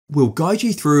We'll guide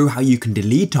you through how you can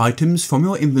delete items from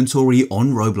your inventory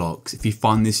on Roblox. If you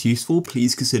find this useful,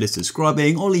 please consider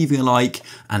subscribing or leaving a like,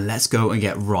 and let's go and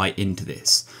get right into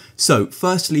this. So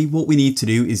firstly, what we need to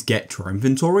do is get to our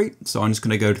inventory. So I'm just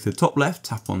going to go to the top left,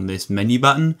 tap on this menu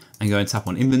button and go and tap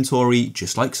on inventory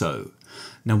just like so.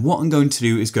 Now what I'm going to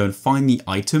do is go and find the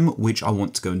item which I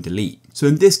want to go and delete. So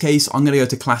in this case, I'm going to go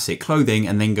to classic clothing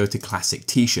and then go to classic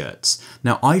t-shirts.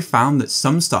 Now I found that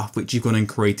some stuff which you've gone and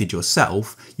created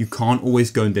yourself, you can't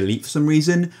always go and delete for some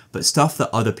reason, but stuff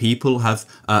that other people have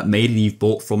made and you've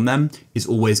bought from them is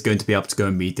always going to be able to go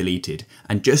and be deleted.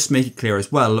 And just to make it clear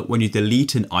as well, when you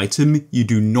delete an item, you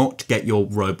do not get your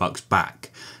Robux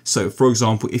back. So for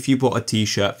example, if you bought a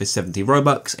t-shirt for 70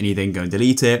 Robux and you then go and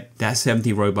delete it, that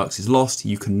 70 Robux is lost.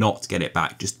 You cannot get it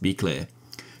back, just to be clear.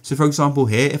 So for example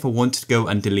here, if I wanted to go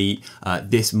and delete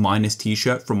this minus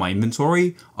t-shirt from my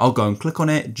inventory, I'll go and click on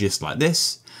it just like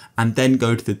this, and then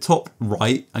go to the top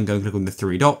right and go and click on the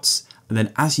three dots. And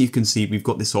then as you can see, we've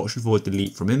got this option for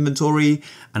delete from inventory.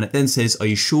 And it then says, are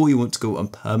you sure you want to go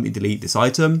and permanently delete this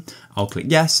item? I'll click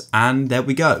yes, and there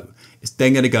we go. It's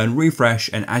then going to go and refresh,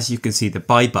 and as you can see, the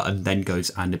buy button then goes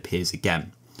and appears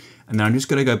again. And then I'm just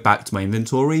going to go back to my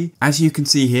inventory. As you can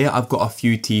see here, I've got a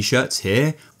few t-shirts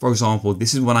here. For example,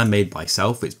 this is one I made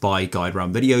myself. It's by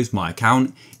GuideRealm videos, my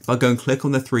account. If I go and click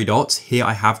on the three dots, here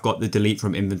I have got the delete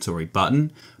from inventory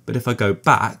button. But if I go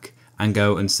back and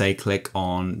go and say click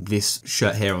on this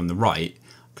shirt here on the right,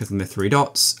 click on the three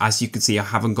dots, as you can see, I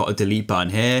haven't got a delete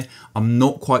button here. I'm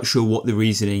not quite sure what the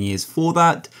reasoning is for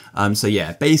that. So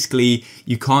yeah, basically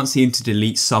you can't seem to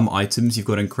delete some items you've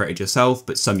got and created yourself,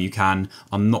 but some you can.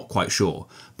 I'm not quite sure.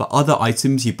 But other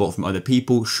items you bought from other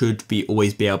people should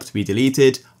always be able to be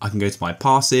deleted. I can go to my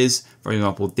passes, for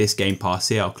example, this game pass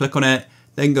here, I'll click on it,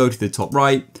 then go to the top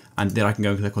right, and then I can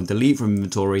go and click on delete from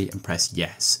inventory and press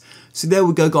yes. So there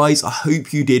we go guys, I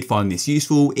hope you did find this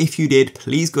useful. If you did,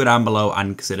 please go down below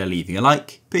and consider leaving a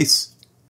like. Peace.